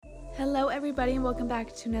Hello everybody and welcome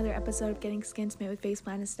back to another episode of Getting Skintimate with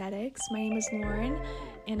Faceplant Aesthetics. My name is Lauren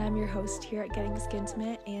and I'm your host here at Getting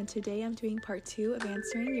Skintimate, and today I'm doing part 2 of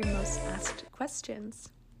answering your most asked questions.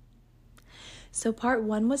 So part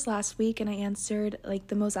 1 was last week and I answered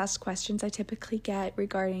the most asked questions I typically get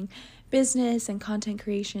regarding business and content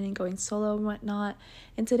creation and going solo and whatnot.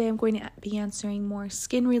 And today I'm going to be answering more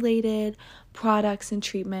skin related products and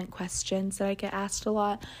treatment questions that I get asked a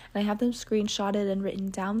lot. And I have them screenshotted and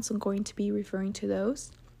written down, so I'm going to be referring to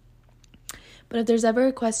those. But if there's ever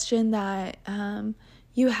a question that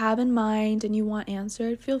you have in mind and you want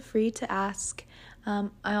answered, feel free to ask.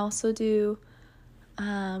 I also do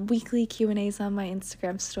weekly Q&As on my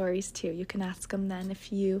Instagram stories too. You can ask them then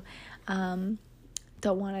if you don't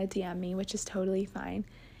want to DM me, which is totally fine.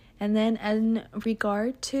 And then in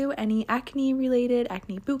regard to any acne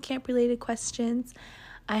bootcamp related questions,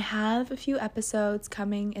 I have a few episodes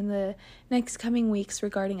coming in the next coming weeks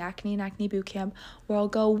regarding acne and acne bootcamp, where I'll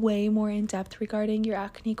go way more in depth regarding your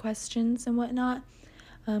acne questions and whatnot,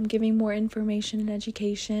 giving more information and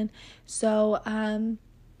education. So I'm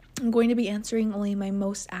going to be answering only my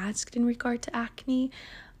most asked in regard to acne,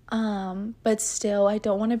 but still I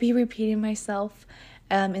don't want to be repeating myself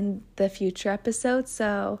in the future episodes,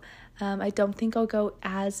 so I don't think I'll go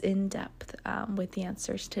as in depth with the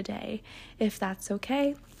answers today, if that's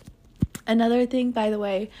okay. Another thing, by the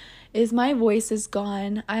way, is my voice is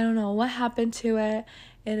gone. I don't know what happened to it.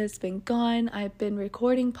 It has been gone. I've been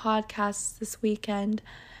recording podcasts this weekend.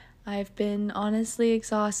 I've been honestly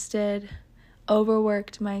exhausted,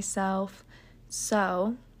 overworked myself,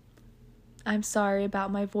 so I'm sorry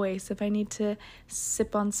about my voice. If I need to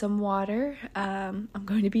sip on some water, I'm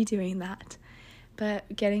going to be doing that.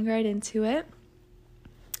 But getting right into it,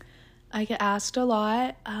 I get asked a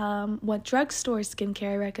lot what drugstore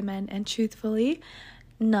skincare I recommend, and truthfully,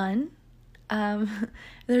 none.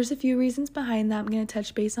 There's a few reasons behind that. I'm going to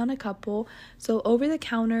touch base on a couple. So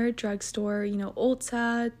over-the-counter drugstore,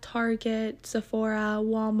 Ulta, Target, Sephora,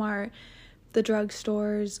 Walmart, the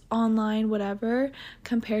drugstores, online, whatever,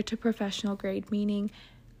 compared to professional grade, meaning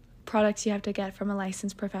products you have to get from a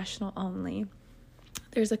licensed professional only.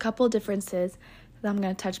 There's a couple differences that I'm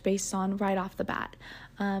going to touch base on right off the bat.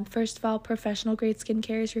 First of all, professional grade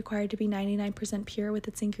skincare is required to be 99% pure with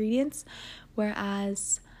its ingredients,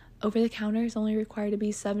 whereas over-the-counter is only required to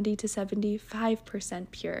be 70 to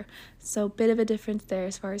 75% pure. So a bit of a difference there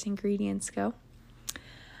as far as ingredients go.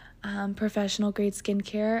 Professional grade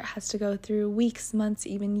skincare has to go through weeks, months,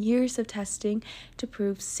 even years of testing to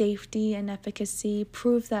prove safety and efficacy,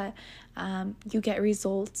 prove that you get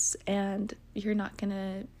results and you're not going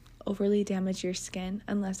to overly damage your skin,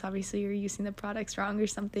 unless obviously you're using the products wrong or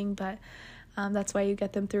something, but that's why you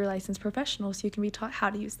get them through licensed professionals, so you can be taught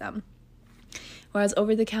how to use them. Whereas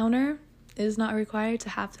over-the-counter is not required to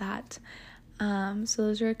have that. So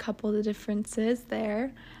those are a couple of the differences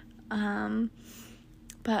there.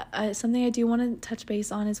 But something I do want to touch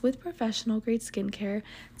base on is with professional grade skincare,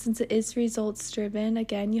 since it is results driven,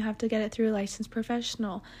 again, you have to get it through a licensed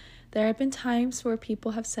professional. There have been times where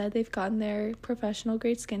people have said they've gotten their professional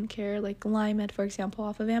grade skincare, like Limed, for example,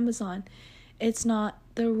 off of Amazon. It's not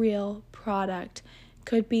the real product.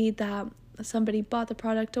 Could be that somebody bought the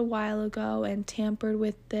product a while ago and tampered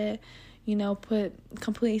with it, put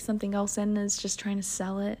completely something else in and is just trying to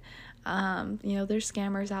sell it. There's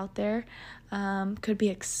scammers out there. Could be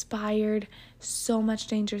expired. So much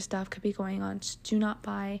dangerous stuff could be going on. Just do not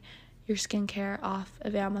buy your skincare off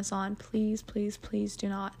of Amazon. Please, please, please do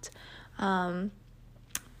not.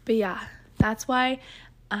 But yeah, that's why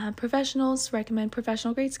professionals recommend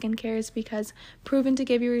professional grade skincare, is because proven to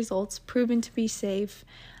give you results, proven to be safe.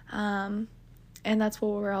 And that's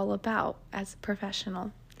what we're all about as a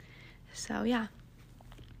professional. So yeah.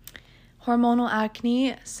 Hormonal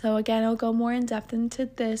acne. So again, I'll go more in depth into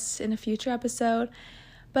this in a future episode.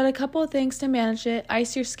 But a couple of things to manage it.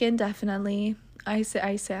 Ice your skin, definitely. Ice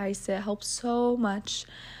it. Helps so much.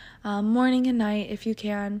 Morning and night if you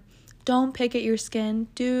can. Don't pick at your skin.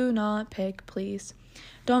 Do not pick, please.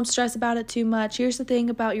 Don't stress about it too much. Here's the thing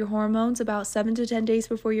about your hormones. About 7 to 10 days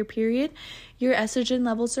before your period, your estrogen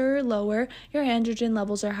levels are lower, your androgen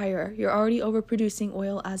levels are higher. You're already overproducing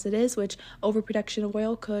oil as it is, which overproduction of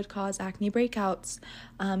oil could cause acne breakouts.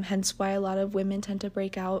 Hence why a lot of women tend to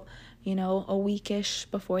break out, a weekish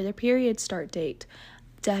before their period start date.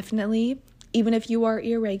 Definitely, even if you are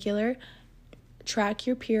irregular, track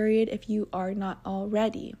your period if you are not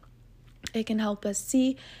already. It can help us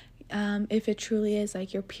see if it truly is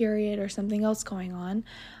like your period or something else going on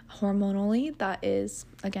hormonally that is,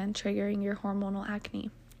 again, triggering your hormonal acne.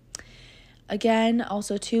 Again,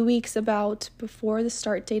 also 2 weeks before the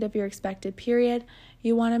start date of your expected period,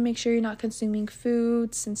 you want to make sure you're not consuming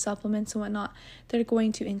foods and supplements and whatnot that are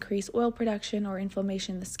going to increase oil production or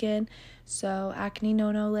inflammation in the skin. So acne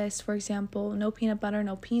no list, for example, no peanut butter,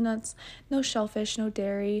 no peanuts, no shellfish, no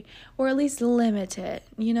dairy, or at least limit it.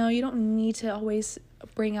 You don't need to always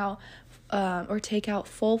bring out or take out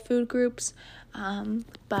full food groups.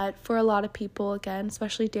 But for a lot of people, again,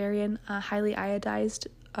 especially dairy and highly iodized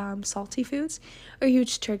salty foods are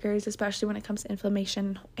huge triggers, especially when it comes to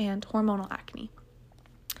inflammation and hormonal acne.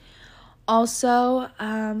 Also,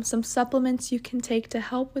 some supplements you can take to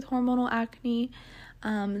help with hormonal acne,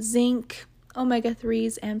 zinc,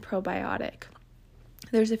 omega-3s, and probiotic.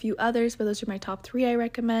 There's a few others, but those are my top 3 I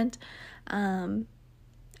recommend. And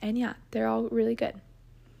yeah, they're all really good.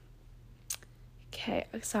 Okay,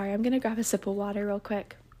 sorry, I'm going to grab a sip of water real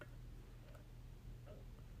quick.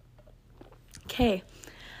 Okay,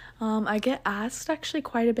 I get asked actually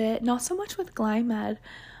quite a bit, not so much with Glymed,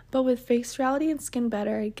 but with Face Reality and Skin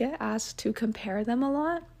Better, I get asked to compare them a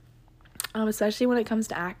lot, especially when it comes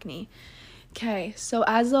to acne. Okay, so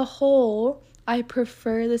as a whole, I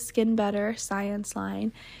prefer the Skin Better Science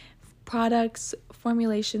line. Products,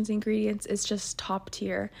 formulations, ingredients is just top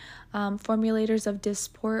tier. Formulators of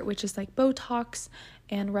Dysport, which is like Botox,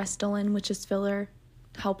 and Restylane, which is filler,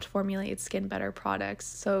 helped formulate Skin Better products.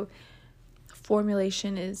 So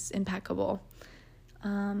formulation is impeccable.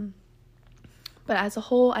 But as a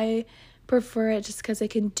whole, I prefer it just because it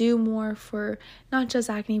can do more for not just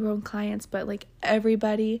acne-prone clients, but like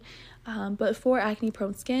everybody. But for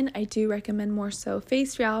acne-prone skin, I do recommend more so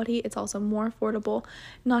Face Reality. It's also more affordable.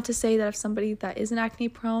 Not to say that if somebody that isn't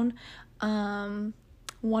acne-prone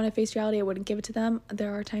wanted Face Reality, I wouldn't give it to them.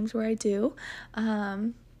 There are times where I do.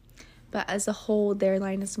 But as a whole, their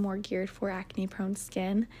line is more geared for acne-prone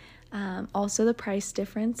skin. Also, the price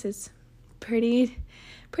difference is pretty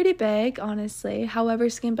big, honestly. However,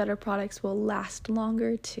 Skin Better products will last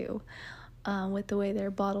longer too, with the way their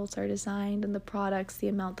bottles are designed and the products, the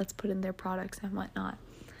amount that's put in their products and whatnot.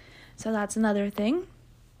 So that's another thing.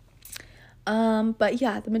 But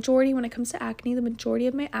yeah, when it comes to acne, the majority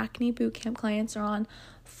of my acne bootcamp clients are on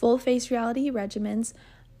full Face Reality regimens.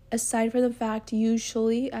 Aside from the fact,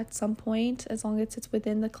 usually at some point, as long as it's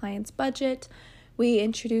within the client's budget, we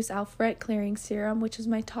introduce Alpharet Clearing Serum, which is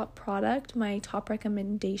my top product, my top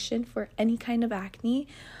recommendation for any kind of acne,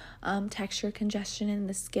 texture, congestion in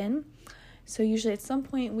the skin. So usually at some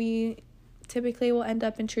point we typically will end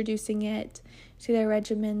up introducing it to their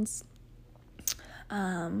regimens.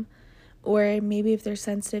 Or maybe if they're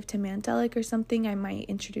sensitive to Mandelic or something, I might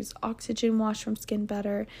introduce Oxygen Wash from Skin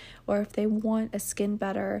Better. Or if they want a Skin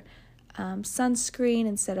Better sunscreen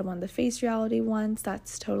instead of one of the Face Reality ones,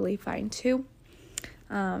 that's totally fine too.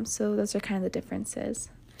 So those are kind of the differences.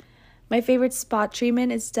 My favorite spot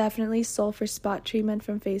treatment is definitely Sulfur Spot Treatment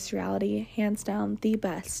from Face Reality. Hands down, the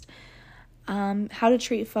best. How to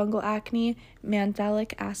treat fungal acne.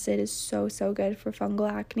 Mandelic acid is so good for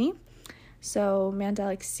fungal acne. So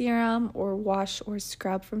Mandelic Serum or wash or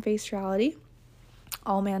scrub from Face Reality.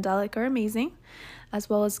 All Mandelic are amazing. As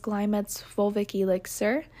well as Glymed's Fulvic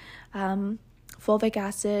Elixir. Fulvic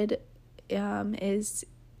acid is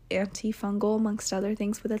antifungal amongst other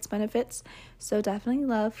things with its benefits, so definitely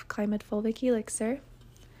love Glymed Fulvic Elixir. I'm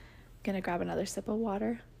gonna grab another sip of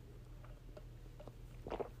water.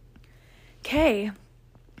 Okay,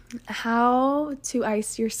 how to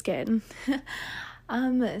ice your skin.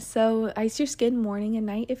 So ice your skin morning and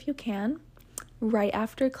night if you can, right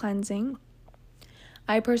after cleansing.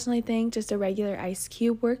 I personally think just a regular ice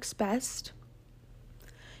cube works best.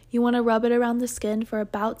 You want to rub it around the skin for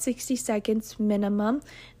about 60 seconds minimum.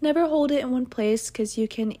 Never hold it in one place because you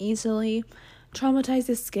can easily traumatize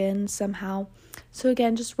the skin somehow. So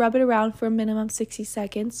again, just rub it around for a minimum 60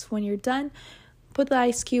 seconds. When you're done, put the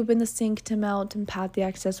ice cube in the sink to melt and pat the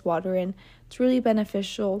excess water in. It's really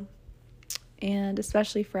beneficial, and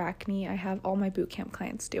especially for acne, I have all my bootcamp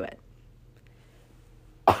clients do it.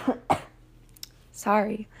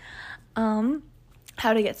 Sorry.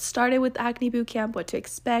 How to get started with Acne Bootcamp, what to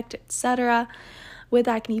expect, etc. With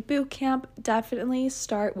Acne Bootcamp, definitely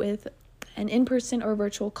start with an in-person or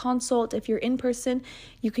virtual consult. If you're in person,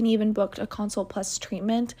 you can even book a consult plus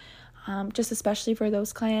treatment. Just especially for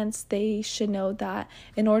those clients, they should know that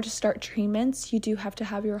in order to start treatments, you do have to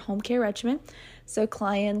have your home care regimen. So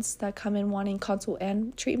clients that come in wanting consult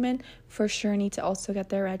and treatment for sure need to also get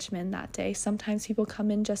their regimen that day. Sometimes people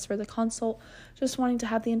come in just for the consult, just wanting to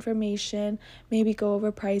have the information, maybe go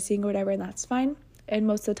over pricing or whatever, and that's fine. And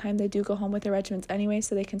most of the time they do go home with their regimens anyway,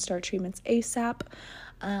 so they can start treatments ASAP.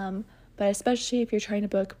 But especially if you're trying to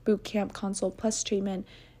book boot camp consult plus treatment,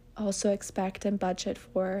 also expect and budget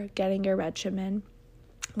for getting your regimen,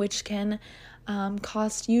 which can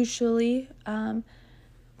cost usually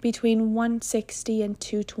between $160 and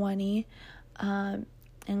 $220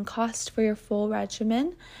 in cost for your full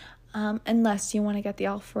regimen. Unless you want to get the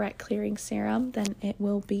Alpharet clearing serum, then it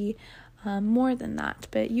will be more than that.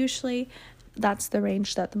 But usually that's the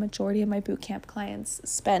range that the majority of my bootcamp clients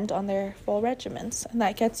spend on their full regimens. And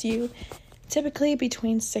that gets you typically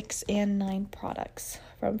between 6 and 9 products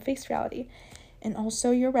from Face Reality. And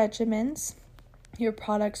also your regimens, your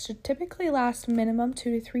products should typically last minimum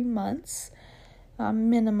 2 to 3 months.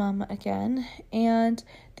 Minimum again. And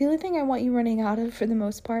the only thing I want you running out of for the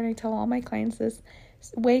most part, I tell all my clients this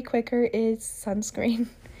way quicker, is sunscreen,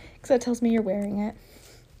 because that tells me you're wearing it.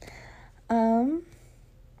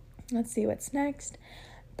 Let's see what's next.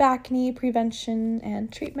 Back knee prevention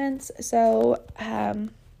and treatments. So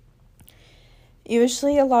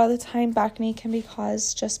usually a lot of the time back knee can be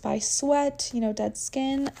caused just by sweat, dead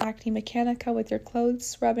skin, acne mechanica with your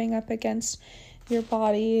clothes rubbing up against your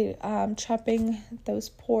body, trapping those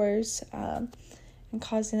pores and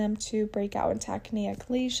causing them to break out into acneic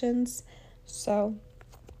lesions. So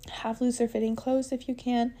have looser fitting clothes if you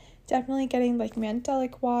can. Definitely getting like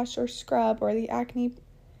Mandelic wash or scrub or the acne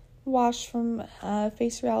wash from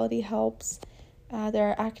Face Reality helps. There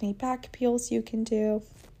are acne back peels you can do.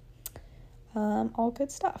 All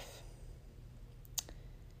good stuff.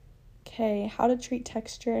 Okay, how to treat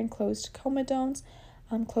texture and closed comedones.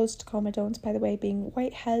 Closed comedones, by the way, being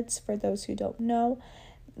whiteheads for those who don't know.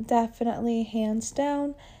 Definitely hands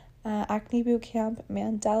down. Acne Bootcamp,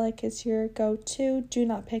 Mandelic is your go-to. Do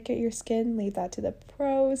not pick at your skin. Leave that to the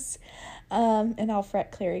pros. And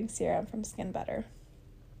Alpharet Clearing Serum from Skin Better.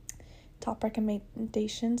 Top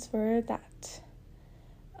recommendations for that.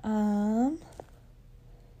 I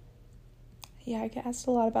get asked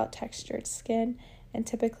a lot about textured skin, and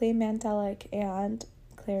typically Mandelic and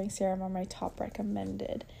Clearing Serum are my top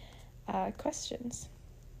recommended questions.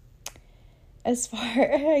 As far,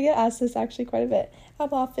 I get asked this actually quite a bit, how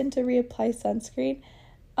often to reapply sunscreen?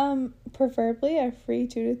 Preferably every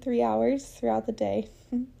 2 to 3 hours throughout the day.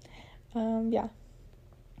 Food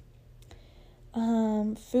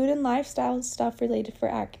and lifestyle stuff related for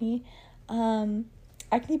acne.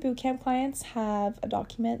 Acne Bootcamp clients have a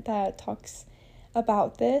document that talks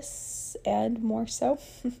about this and more so.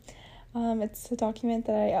 It's a document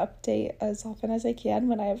that I update as often as I can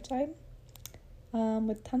when I have time,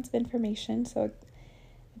 with tons of information, so a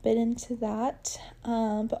bit into that,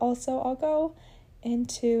 but also I'll go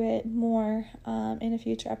into it more in a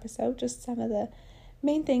future episode, just some of the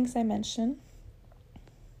main things I mentioned.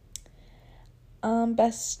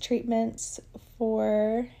 Best treatments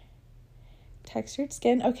for textured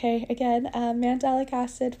skin. Okay, again, Mandelic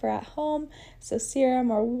acid for at home, so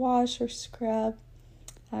serum or wash or scrub.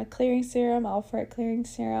 Clearing serum, Alpharet clearing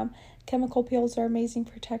serum. Chemical peels are amazing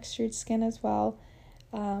for textured skin as well,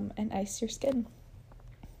 and ice your skin.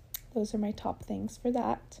 Those are my top things for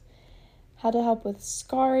that. How to help with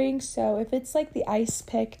scarring. So if it's like the ice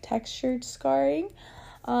pick textured scarring,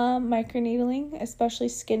 microneedling, especially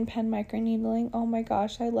skin pen microneedling. Oh my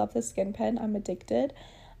gosh, I love the skin pen. I'm addicted.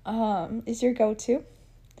 Is your go-to.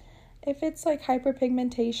 If it's like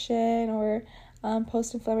hyperpigmentation or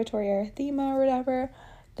post-inflammatory erythema or whatever,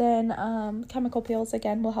 then chemical peels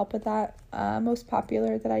again will help with that. Most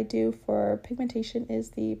popular that I do for pigmentation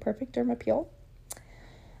is the Perfect Derma Peel.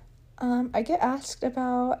 I get asked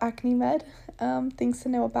about Acne Med, things to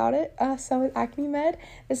know about it. So with Acne Med,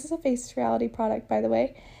 this is a Face Reality product, by the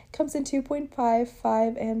way. It comes in 2.5,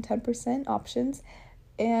 5, and 10% options,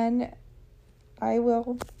 and I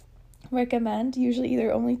will recommend usually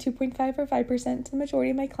either only 2.5 or 5% to the majority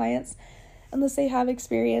of my clients, unless they have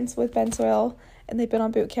experience with benzoyl and they've been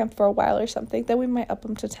on boot camp for a while or something. Then we might up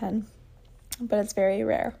them to 10, but it's very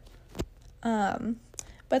rare.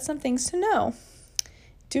 But some things to know.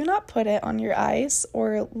 Do not put it on your eyes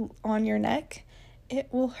or on your neck. It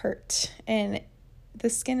will hurt, and the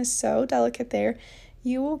skin is so delicate there,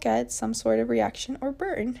 you will get some sort of reaction or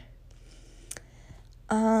burn.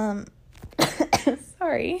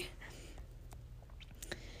 Sorry.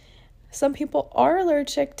 Some people are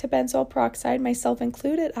allergic to benzoyl peroxide, myself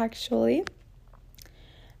included, actually.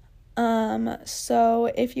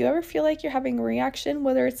 So if you ever feel like you're having a reaction,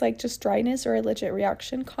 whether it's like just dryness or a legit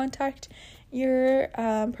reaction, contact your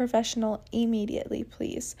professional immediately,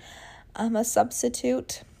 please. A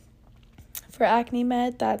substitute for Acne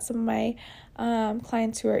Med that some of my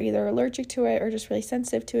clients who are either allergic to it or just really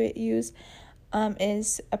sensitive to it use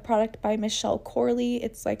is a product by Michelle Corley.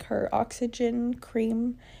 It's like her oxygen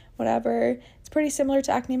cream, whatever. It's pretty similar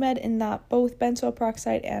to Acne Med in that both benzoyl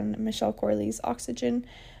peroxide and Michelle Corley's oxygen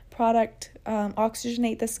product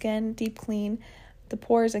oxygenate the skin, deep clean the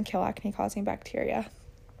pores, and kill acne-causing bacteria.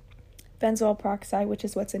 Benzoyl peroxide, which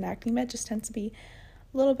is what's in Acne Med, just tends to be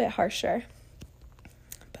a little bit harsher.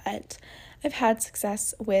 But I've had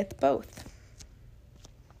success with both.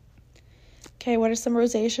 Okay, what are some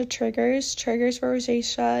rosacea triggers? Triggers for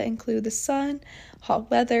rosacea include the sun,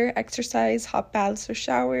 hot weather, exercise, hot baths or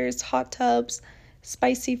showers, hot tubs,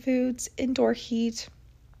 spicy foods, indoor heat,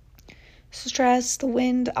 stress, the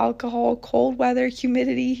wind, alcohol, cold weather,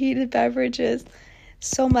 humidity, heated beverages,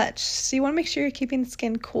 so much. So you want to make sure you're keeping the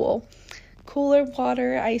skin cool. Cooler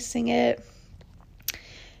water, icing it,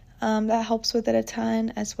 that helps with it a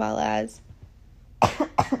ton, as well as,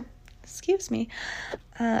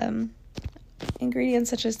 ingredients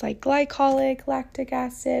such as like glycolic, lactic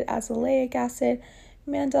acid, azelaic acid,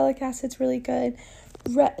 mandelic acid's really good.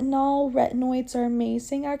 Retinoids are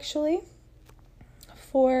amazing actually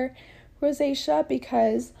for rosacea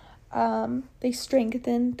because they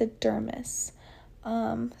strengthen the dermis.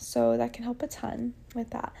 So that can help a ton with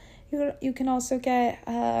that. You can also get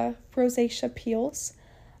rosacea peels.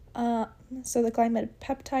 So the Glymed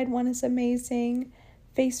peptide one is amazing.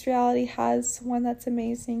 Face Reality has one that's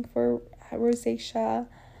amazing for rosacea.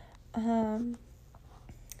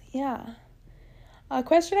 A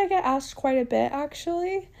question I get asked quite a bit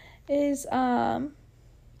actually is kind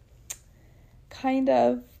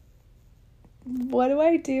of, what do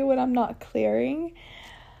I do when I'm not clearing?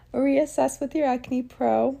 Reassess with your acne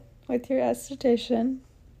pro, with your esthetician.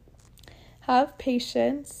 Have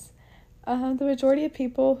patience. The majority of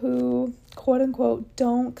people who quote unquote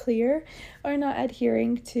don't clear are not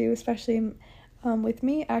adhering to, especially with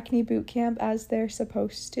me, Acne Boot Camp as they're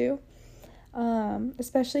supposed to.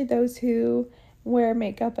 Especially those who wear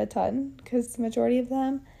makeup a ton, because the majority of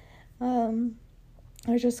them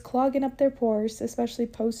are just clogging up their pores, especially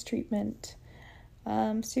post-treatment.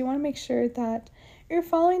 So you want to make sure that you're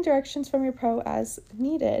following directions from your pro as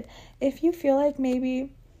needed. If you feel like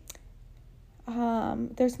maybe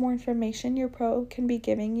there's more information your pro can be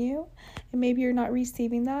giving you, and maybe you're not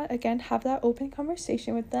receiving that, again, have that open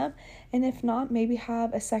conversation with them. And if not, maybe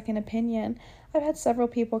have a second opinion. I've had several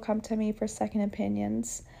people come to me for second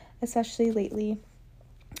opinions, especially lately,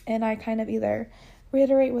 and I kind of either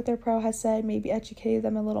reiterate what their pro has said, maybe educate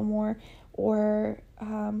them a little more, or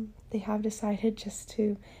they have decided just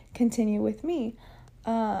to continue with me.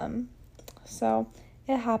 So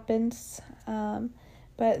it happens.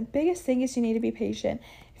 But biggest thing is you need to be patient.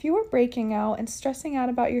 If you are breaking out and stressing out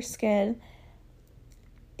about your skin,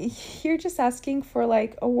 you're just asking for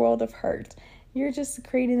like a world of hurt. You're just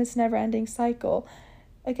creating this never-ending cycle.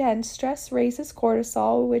 Again, stress raises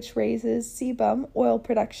cortisol, which raises sebum, oil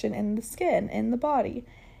production in the skin, in the body.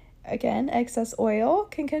 Again, excess oil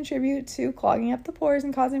can contribute to clogging up the pores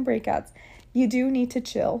and causing breakouts. You do need to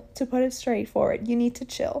chill. To put it straightforward, you need to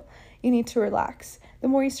chill. You need to relax. The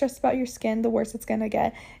more you stress about your skin, the worse it's going to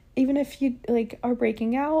get. Even if you are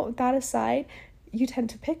breaking out, that aside, you tend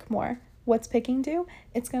to pick more. What's picking do?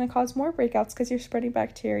 It's going to cause more breakouts because you're spreading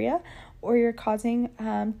bacteria, or you're causing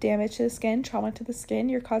damage to the skin, trauma to the skin.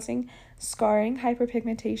 You're causing scarring,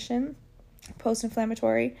 hyperpigmentation,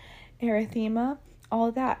 post-inflammatory erythema, all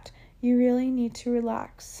of that. You really need to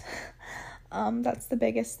relax. That's the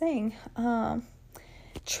biggest thing.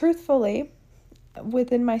 Truthfully,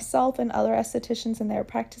 within myself and other estheticians and their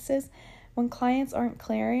practices, when clients aren't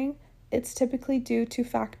clearing, it's typically due to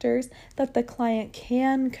factors that the client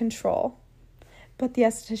can control, but the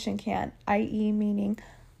esthetician can't, i.e. meaning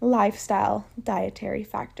lifestyle, dietary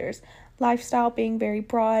factors. Lifestyle being very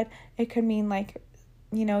broad, it could mean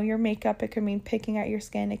your makeup, it could mean picking at your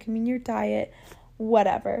skin, it could mean your diet,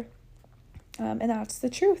 whatever. And that's the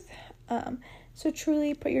truth. So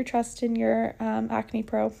truly put your trust in your acne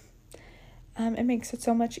pro. It makes it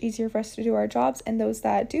so much easier for us to do our jobs, and those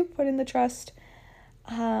that do put in the trust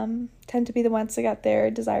tend to be the ones that get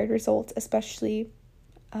their desired results, especially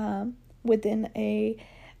within a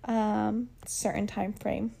certain time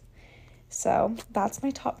frame. So that's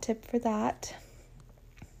my top tip for that.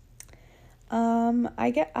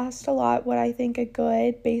 I get asked a lot what I think a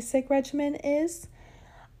good basic regimen is.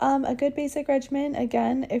 A good basic regimen,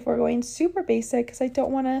 again, if we're going super basic, because I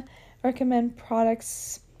don't want to recommend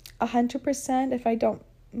products 100% if I don't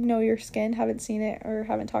know your skin, haven't seen it, or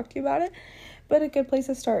haven't talked to you about it. But a good place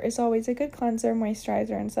to start is always a good cleanser,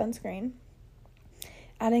 moisturizer, and sunscreen.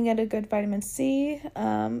 Adding in a good vitamin C,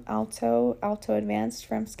 Alto Advanced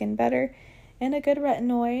from Skin Better, and a good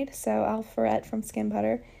retinoid, so Alpharet from Skin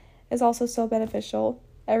Better, is also so beneficial.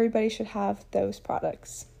 Everybody should have those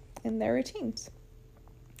products in their routines.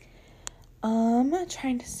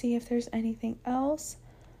 Trying to see if there's anything else.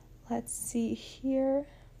 Let's see here.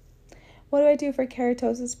 What do I do for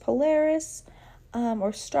keratosis pilaris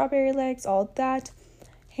or strawberry legs, all that?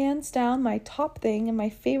 Hands down, my top thing and my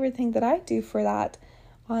favorite thing that I do for that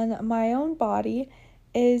on my own body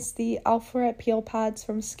is the Alpharet peel pads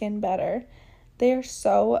from SkinBetter. They are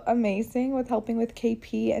so amazing with helping with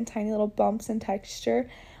KP and tiny little bumps and texture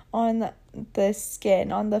on the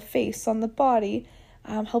skin, on the face, on the body,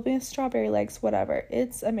 helping with strawberry legs, whatever.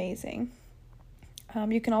 It's amazing.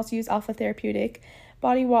 You can also use Alpha Therapeutic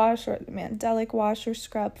body wash or Mandelic wash or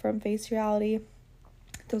scrub from Face Reality.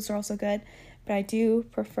 Those are also good, but I do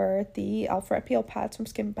prefer the Alpharet peel pads from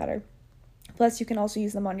SkinBetter. Plus, you can also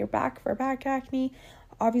use them on your back for back acne.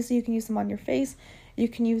 Obviously, you can use them on your face. You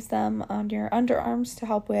can use them on your underarms to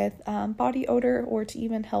help with body odor or to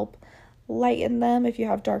even help lighten them if you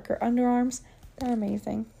have darker underarms. They're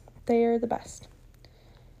amazing. They're the best.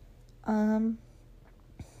 I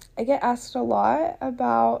get asked a lot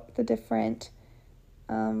about the different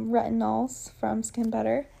retinols from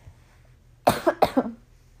SkinBetter.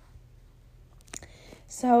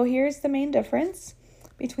 So here's the main difference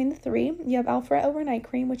between the three. You have Alpharet Overnight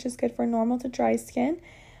Cream, which is good for normal to dry skin.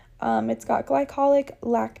 It's got glycolic,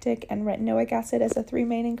 lactic, and retinoic acid as the three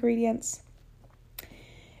main ingredients.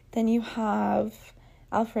 Then you have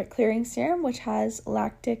Alpharet Clearing Serum, which has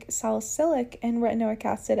lactic, salicylic, and retinoic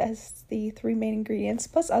acid as the three main ingredients,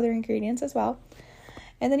 plus other ingredients as well.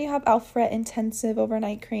 And then you have Alpharet Intensive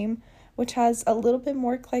Overnight Cream, which has a little bit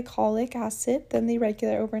more glycolic acid than the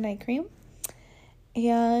regular overnight cream.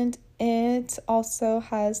 And it also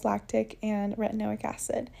has lactic and retinoic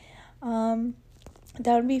acid.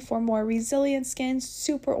 That would be for more resilient skin,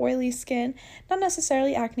 super oily skin, not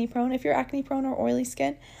necessarily acne prone. If you're acne prone or oily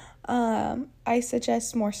skin, I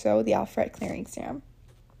suggest more so the Alpharet Clearing Serum.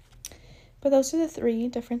 But those are the three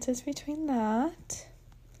differences between that.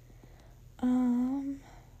 And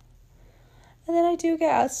then I do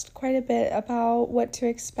get asked quite a bit about what to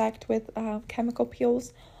expect with chemical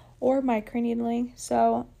peels or microneedling.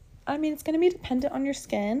 So, it's going to be dependent on your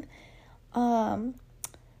skin.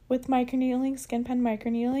 With microneedling, skin pen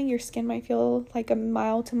microneedling, your skin might feel like a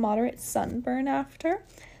mild to moderate sunburn after.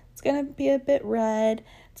 It's going to be a bit red.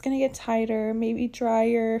 It's going to get tighter, maybe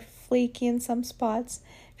drier, flaky in some spots.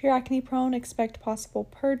 If you're acne prone, expect possible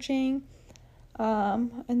purging.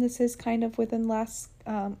 And this is kind of within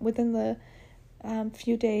the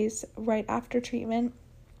few days right after treatment.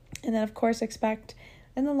 And then, of course, expect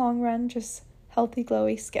in the long run just healthy,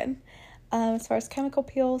 glowy skin. As far as chemical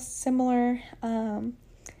peels, similar.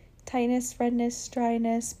 Tightness, redness,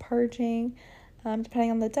 dryness, purging.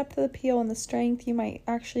 Depending on the depth of the peel and the strength, you might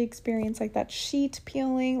actually experience like that sheet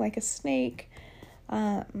peeling, like a snake.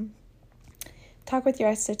 Talk with your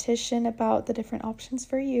esthetician about the different options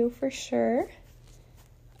for you, for sure.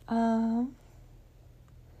 Okay,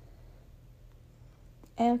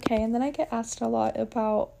 and then I get asked a lot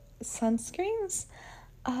about sunscreens,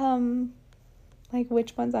 like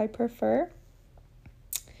which ones I prefer.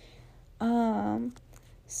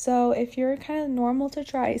 So if you're kind of normal to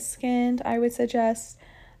dry skinned, I would suggest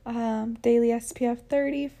Daily SPF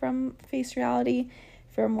 30 from Face Reality.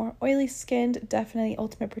 If you're more oily skinned, definitely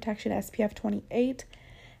Ultimate Protection SPF 28.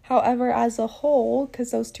 However, as a whole,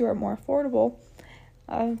 because those two are more affordable,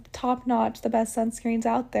 top notch, the best sunscreens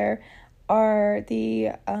out there are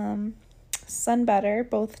the SunBetter,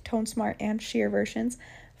 both Tone Smart and sheer versions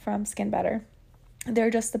from SkinBetter. They're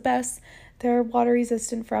just the best. They're water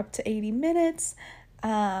resistant for up to 80 minutes.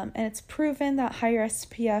 And it's proven that higher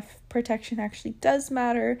SPF protection actually does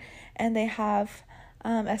matter. And they have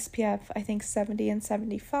SPF, I think 70 and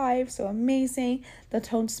 75. So amazing. The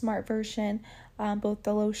Tone Smart version, both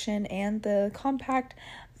the lotion and the compact,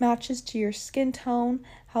 matches to your skin tone,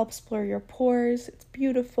 helps blur your pores. It's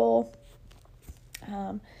beautiful.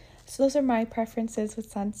 So those are my preferences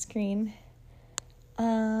with sunscreen.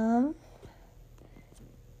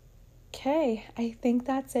 Okay, I think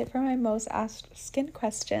that's it for my most asked skin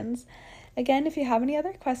questions. Again, if you have any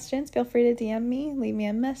other questions, feel free to DM me, leave me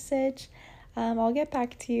a message. I'll get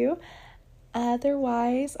back to you.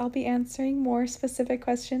 Otherwise, I'll be answering more specific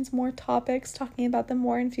questions, more topics, talking about them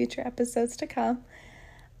more in future episodes to come.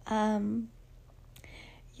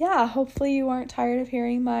 Hopefully you aren't tired of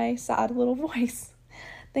hearing my sad little voice.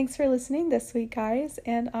 Thanks for listening this week, guys,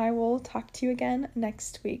 and I will talk to you again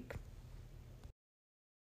next week.